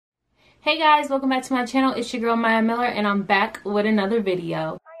Hey guys, welcome back to my channel. It's your girl Maya Miller and I'm back with another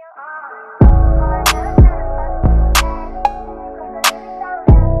video.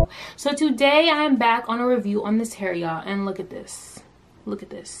 So today I am back on a review on this hair, y'all, and look at this. Look at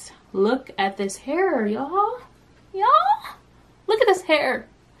this. Look at this hair, y'all. Look at this hair.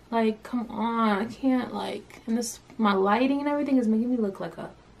 Like, come on. I can't, like, and this, my lighting and everything is making me look like a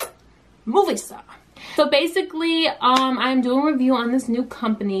movie star. So basically, I'm doing a review on this new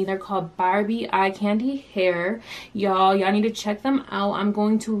company. They're called Barbieeyecandyhair. Y'all need to check them out. I'm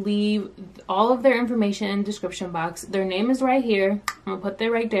going to leave all of their information in the description box. Their name is right here. I'm gonna put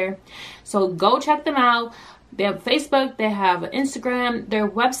that right there. So go check them out. They have Facebook, they have Instagram. Their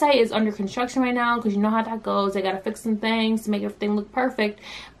website is under construction right now because you know how that goes. They gotta fix some things to make everything look perfect,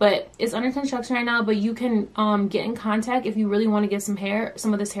 but it's under construction right now. But you can get in contact if you really want to get some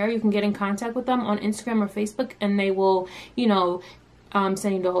of this hair. You can get in contact with them on Instagram or Facebook, and they will, you know,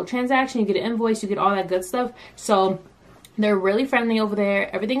 send you the whole transaction. You get an invoice, you get all that good stuff. So they're really friendly over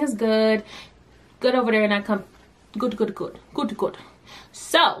there. Everything is good over there, and I come good.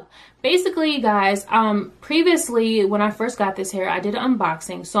 So basically, you guys, previously when I first got this hair, I did an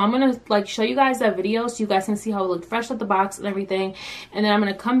unboxing. So I'm gonna like show you guys that video so you guys can see how it looked fresh out the box and everything. And then I'm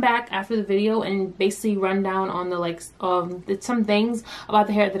gonna come back after the video and basically run down on the like some things about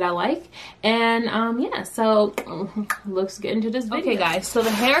the hair that I like. And yeah, so let's get into this video. Okay guys, so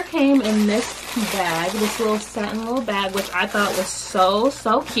the hair came in this bag, this little satin little bag, which I thought was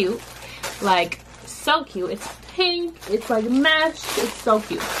so cute. Like, so cute. It's pink, it's like matched, it's so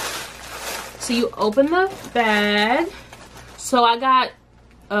cute. So you open the bag. So I got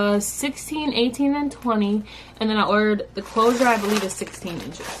 16, 18, and 20, and then I ordered the closure, I believe is 16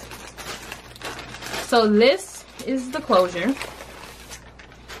 inches. So this is the closure.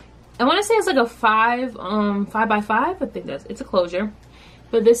 I want to say it's like a 5 by 5. I think it's a closure.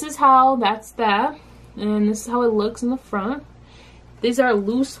 But this is how that's that, and this is how it looks in the front. These are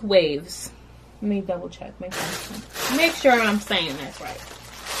loose waves. Let me double check. Make sure I'm saying that's right.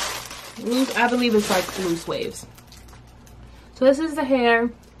 Loose, I believe it's like loose waves. So this is the hair.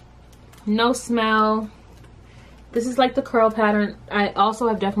 No smell. This is like the curl pattern. I also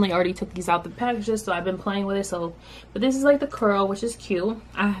have definitely already took these out the packages, so I've been playing with it. So, but this is like the curl, which is cute.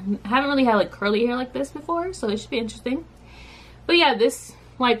 I haven't really had like curly hair like this before, so it should be interesting. But yeah, this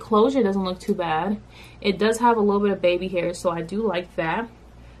like closure doesn't look too bad. It does have a little bit of baby hair, so I do like that.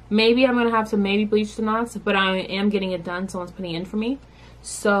 Maybe I'm gonna have to bleach the knots, but I am getting it done. Someone's putting it in for me,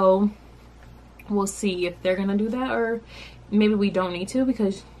 so we'll see if they're gonna do that, or maybe we don't need to,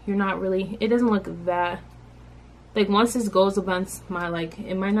 because you're not really, it doesn't look that, like once this goes against my, like,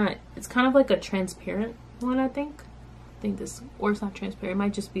 it might not, it's kind of like a transparent one. I think this, or it's not transparent, it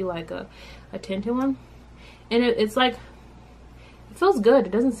might just be like a tinted one, and it's like, it feels good.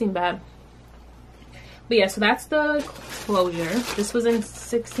 It doesn't seem bad. But yeah, so that's the closure. This was in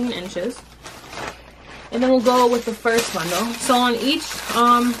 16 inches. And then we'll go with the first bundle. So on each,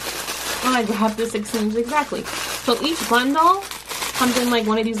 I have the 16 inches exactly. So each bundle comes in like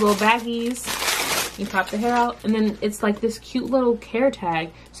one of these little baggies. You pop the hair out, and then it's like this cute little care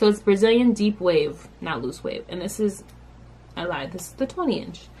tag. So it's Brazilian deep wave, not loose wave. And this is, I lied, this is the 20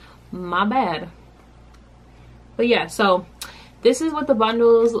 inch. My bad. But yeah, so this is what the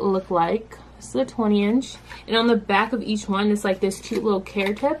bundles look like. This is a 20 inch, and on the back of each one is like this cute little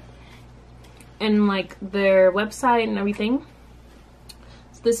care tip and like their website and everything.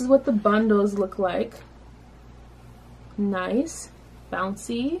 So this is what the bundles look like. Nice,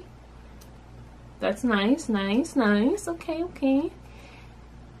 bouncy. That's nice. Okay.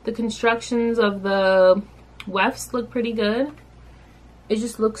 The constructions of the wefts look pretty good. It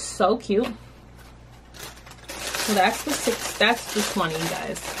just looks so cute. So that's the 20,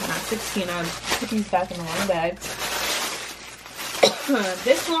 guys, not 16. I put these back in the wrong bag.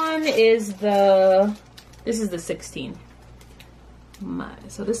 This one is the 16.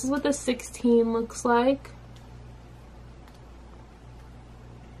 So this is what the 16 looks like.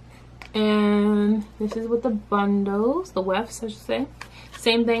 And this is what the bundles, the wefts I should say.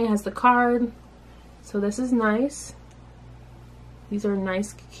 Same thing, has the card. So this is nice. These are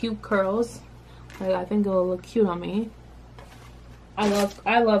nice, cute curls. I think it'll look cute on me. I love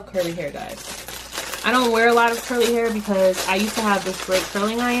curly hair, guys. I don't wear a lot of curly hair because I used to have this great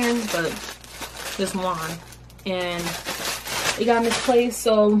curling iron, but this one, and it got misplaced,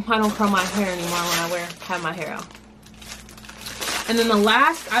 so I don't curl my hair anymore when I have my hair out. And then the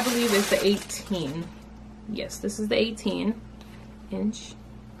last, I believe, is the 18. Yes, this is the 18 inch.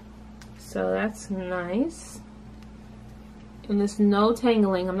 So that's nice. And there's no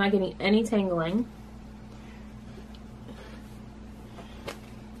tangling. I'm not getting any tangling.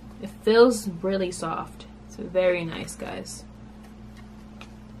 feels really soft. It's very nice, guys.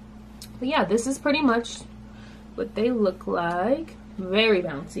 But yeah, this is pretty much what they look like. Very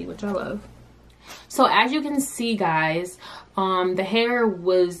bouncy, which I love. So as you can see, guys, the hair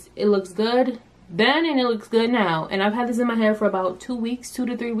it looks good then and it looks good now, and I've had this in my hair for about 2 weeks, 2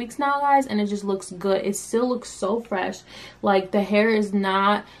 to 3 weeks now, guys, and it just looks good. It still looks so fresh. Like, the hair is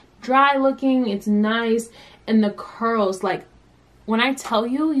not dry looking, it's nice. And the curls, like, when I tell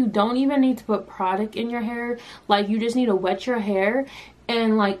you, you don't even need to put product in your hair. Like, you just need to wet your hair,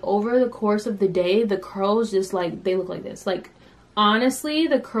 and like over the course of the day, the curls just, like, they look like this. Like, honestly,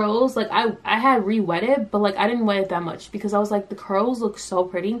 the curls, like, I had re-wetted, but like I didn't wet it that much because I was like, the curls look so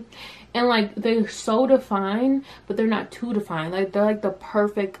pretty, and like they're so defined, but they're not too defined. Like, they're like the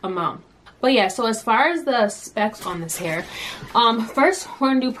perfect amount. But yeah, so as far as the specs on this hair, first we're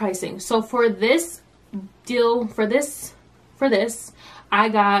gonna do pricing. So for this deal, for this I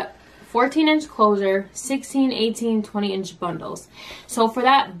got 14-inch closer, 16, 18, 20-inch bundles. So for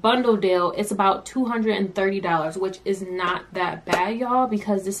that bundle deal, it's about $230, which is not that bad, y'all,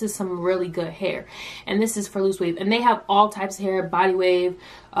 because this is some really good hair. And this is for loose wave. And they have all types of hair, body wave,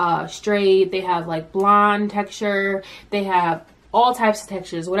 straight. They have like blonde texture. They have all types of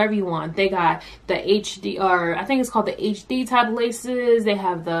textures, whatever you want. They got the HD, or I think it's called the HD type laces. They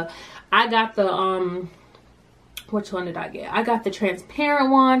have I got the, which one did I get? I got the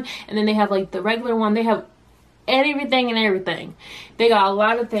transparent one, and then they have like the regular one. They have everything and everything. They got a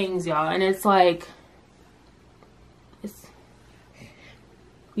lot of things, y'all, and it's like,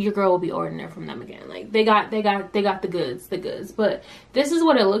 your girl will be ordering it from them again. Like, they got the goods. But this is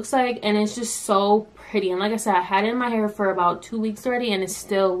what it looks like, and it's just so pretty. And like I said, I had it in my hair for about 2 weeks already, and it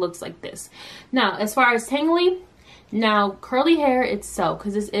still looks like this. Now, as far as tangly, now curly hair itself,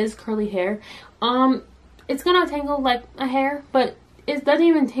 because this is curly hair, it's gonna tangle like a hair, but it doesn't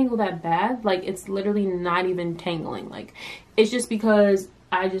even tangle that bad. Like, it's literally not even tangling. Like, it's just because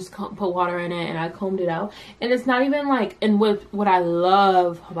I just put water in it and I combed it out, and it's not even like, and what I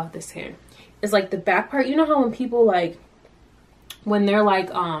love about this hair is like the back part. You know how when people like, when they're like,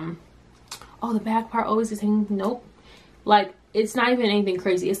 oh, the back part always is hanging? Nope. Like, it's not even anything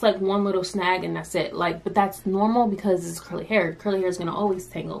crazy. It's like one little snag and that's it. Like, but that's normal because it's curly hair. Curly hair is gonna always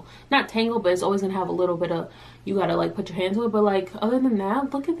tangle. Not tangle, but it's always gonna have a little bit of, you gotta like put your hands to it. But like, other than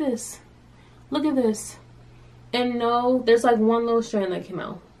that, look at this. Look at this. And no, there's like one little strand that came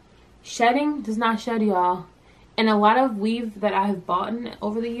out. Shedding does not shed, y'all. And a lot of weave that I have bought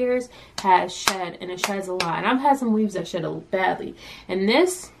over the years has shed, and it sheds a lot. And I've had some weaves that shed badly. And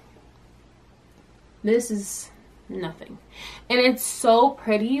this is nothing, and it's so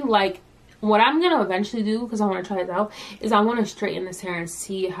pretty. Like, what I'm gonna eventually do, because I want to try it out, is I want to straighten this hair and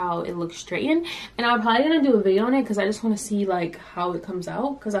see how it looks straightened. And I'm probably gonna do a video on it because I just want to see like how it comes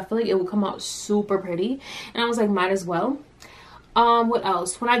out, because I feel like it will come out super pretty. And I was like, might as well. What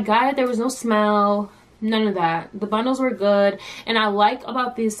else? When I got it, there was no smell, none of that. The bundles were good, and I like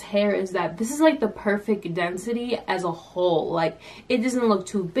about this hair is that this is like the perfect density as a whole. Like, it doesn't look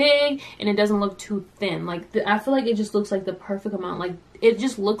too big and it doesn't look too thin. Like, I feel like it just looks like the perfect amount. Like, it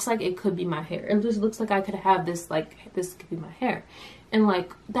just looks like it could be my hair. It just looks like I could have this, like, this could be my hair, and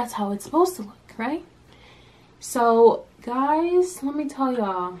like, that's how it's supposed to look, right? So guys, let me tell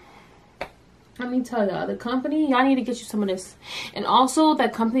y'all, the company, y'all need to get you some of this. And also,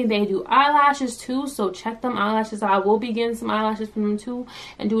 that company, they do eyelashes too, so check them eyelashes. I will be getting some eyelashes from them too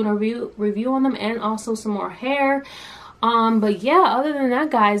and doing a review on them, and also some more hair. But yeah, other than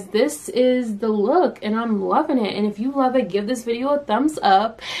that, guys, this is the look, and I'm loving it. And if you love it, give this video a thumbs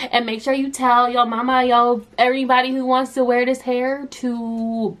up, and make sure you tell your mama, everybody who wants to wear this hair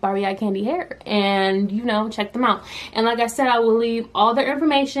to Barbieeyecandyhair, and you know, check them out. And like I said, I will leave all their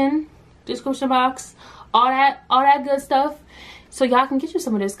information, description box, all that good stuff, so y'all can get you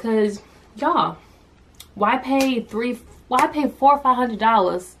some of this. Because y'all, why pay $400 or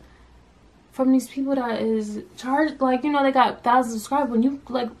 $500 from these people that is charged, like, you know, they got thousands of subscribers, when you,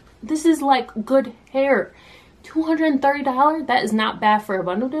 like, this is like good hair. $230, that is not bad for a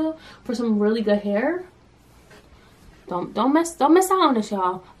bundle deal for some really good hair. Don't miss out on this,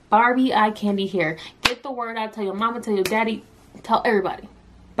 y'all. Barbieeyecandyhair. Get the word out. Tell your mama, tell your daddy, tell everybody.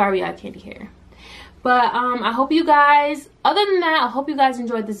 Barbieeyecandyhair. But I hope you guys, other than that, I hope you guys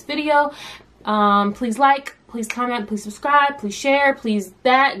enjoyed this video. Please like, please comment, please subscribe, please share, please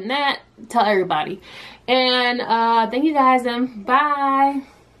that and that. Tell everybody. And thank you guys, and bye.